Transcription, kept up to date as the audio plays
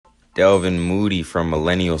Delvin Moody from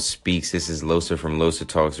Millennial Speaks. This is Losa from Losa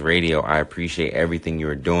Talks Radio. I appreciate everything you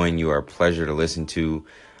are doing. You are a pleasure to listen to.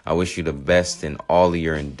 I wish you the best in all of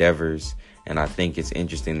your endeavors. And I think it's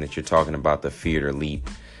interesting that you're talking about the fear to leap.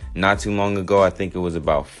 Not too long ago, I think it was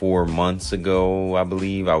about 4 months ago, I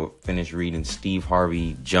believe, I finished reading Steve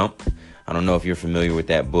Harvey Jump. I don't know if you're familiar with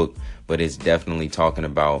that book, but it's definitely talking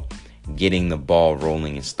about getting the ball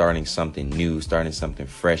rolling and starting something new, starting something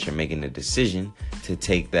fresh, and making the decision to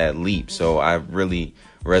take that leap. So I really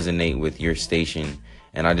resonate with your station,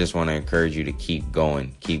 and I just want to encourage you to keep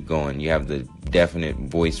going. You have the definite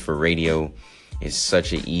voice for radio. It's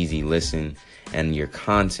such an easy listen, and your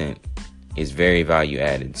content is very value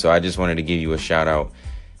added. So I just wanted to give you a shout out.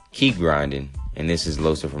 Keep grinding. And this is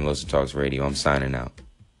Losa from Losa Talks Radio. I'm signing out.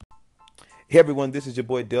 Hey everyone, this is your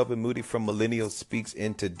boy Delvin Moody from Millennial Speaks,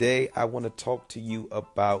 and today I want to talk to you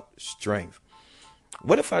about strength.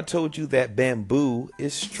 What if I told you that bamboo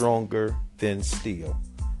is stronger than steel?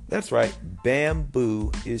 That's right,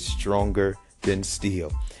 bamboo is stronger than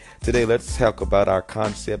steel. Today, let's talk about our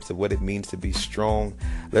concepts of what it means to be strong.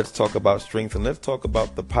 Let's talk about strength, and let's talk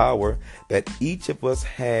about the power that each of us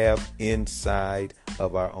have inside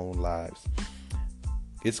of our own lives.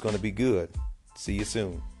 It's going to be good. See you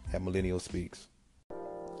soon at Millennial Speaks.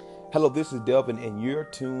 Hello, this is Delvin, and you're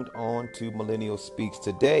tuned on to Millennial Speaks.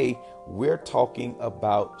 Today, we're talking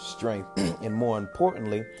about strength, and more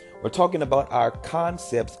importantly, we're talking about our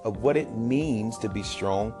concepts of what it means to be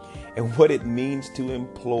strong and what it means to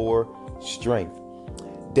employ strength.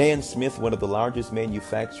 Dan Smith, one of the largest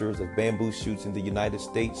manufacturers of bamboo shoots in the United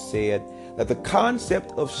States, said that the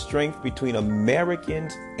concept of strength between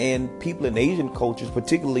Americans and people in Asian cultures,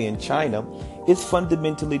 particularly in China, is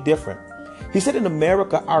fundamentally different. He said in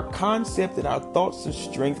America, our concept and our thoughts of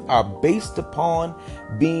strength are based upon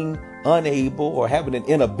being unable or having an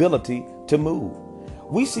inability to move.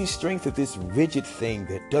 We see strength as this rigid thing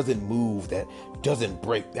that doesn't move, that doesn't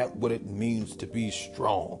break. That's what it means to be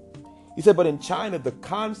strong. He said, but in China, the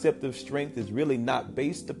concept of strength is really not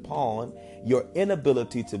based upon your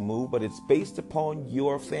inability to move, but it's based upon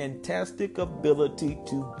your fantastic ability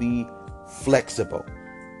to be flexible.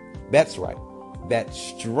 That's right. That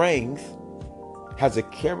strength has a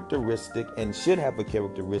characteristic and should have a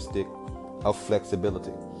characteristic of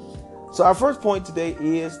flexibility. So our first point today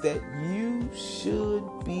is that you should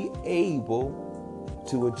be able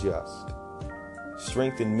to adjust.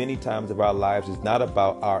 Strength in many times of our lives is not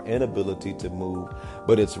about our inability to move,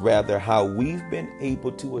 but it's rather how we've been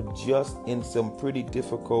able to adjust in some pretty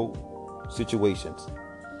difficult situations.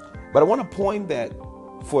 But I want to point that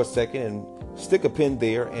for a second and stick a pin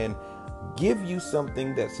there and give you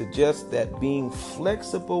something that suggests that being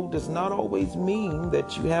flexible does not always mean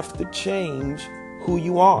that you have to change who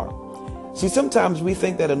you are. See, sometimes we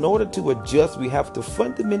think that in order to adjust, we have to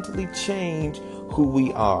fundamentally change who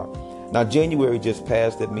we are. Now, January just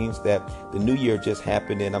passed. That means that the new year just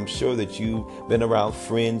happened, and I'm sure that you've been around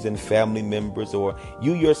friends and family members, or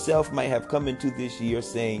you yourself might have come into this year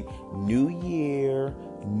saying, new year,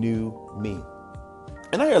 new me.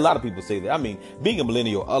 And I hear a lot of people say that. I mean, being a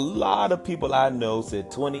millennial, a lot of people I know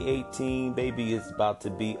said 2018, baby, is about to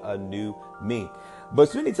be a new me. But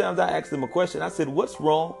so many times I asked them a question. I said, what's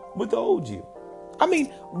wrong with the old you? I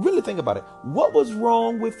mean, really think about it. What was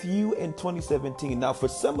wrong with you in 2017? Now, for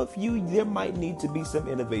some of you, there might need to be some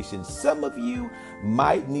innovation. Some of you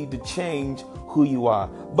might need to change who you are.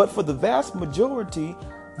 But for the vast majority,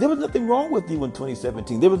 there was nothing wrong with you in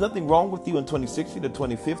 2017. There was nothing wrong with you in 2016 or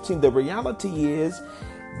 2015. The reality is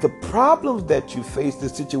the problems that you faced, the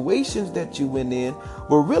situations that you went in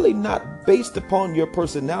were really not based upon your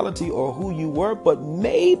personality or who you were, but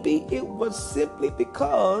maybe it was simply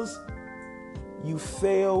because you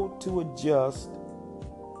failed to adjust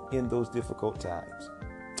in those difficult times.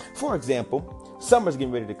 For example, summer's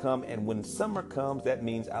getting ready to come, and when summer comes, that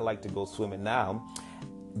means I like to go swimming. Now,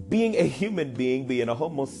 being a human being, being a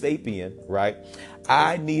Homo sapien, right?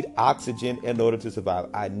 I need oxygen in order to survive.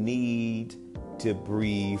 I need to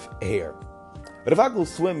breathe air. But if I go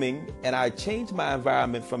swimming and I change my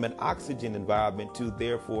environment from an oxygen environment to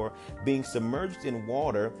therefore being submerged in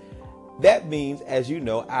water, that means, as you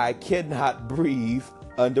know, I cannot breathe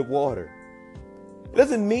underwater. It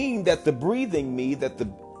doesn't mean that the breathing me, that the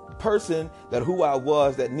person, that who I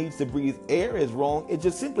was that needs to breathe air is wrong. It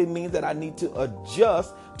just simply means that I need to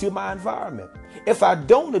adjust to my environment. If I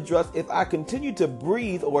don't adjust, if I continue to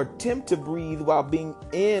breathe or attempt to breathe while being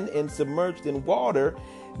in and submerged in water,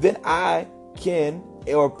 then I can,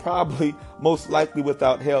 or probably most likely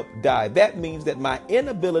without help, die. That means that my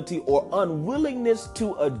inability or unwillingness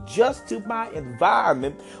to adjust to my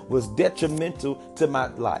environment was detrimental to my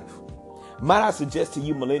life. Might I suggest to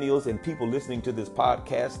you millennials and people listening to this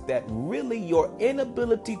podcast that really your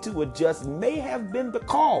inability to adjust may have been the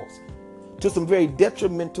cause to some very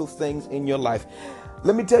detrimental things in your life.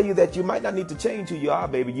 Let me tell you that you might not need to change who you are,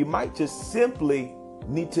 baby. You might just simply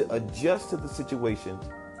need to adjust to the situations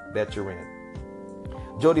that you're in.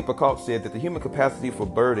 Jodi Picoult said that the human capacity for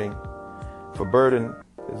burden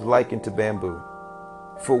is likened to bamboo.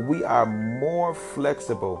 For we are more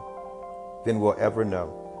flexible than we'll ever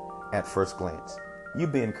know at first glance. You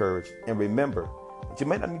be encouraged, and remember that you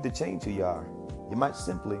might not need to change who you are. You might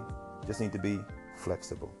simply just need to be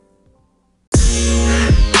flexible.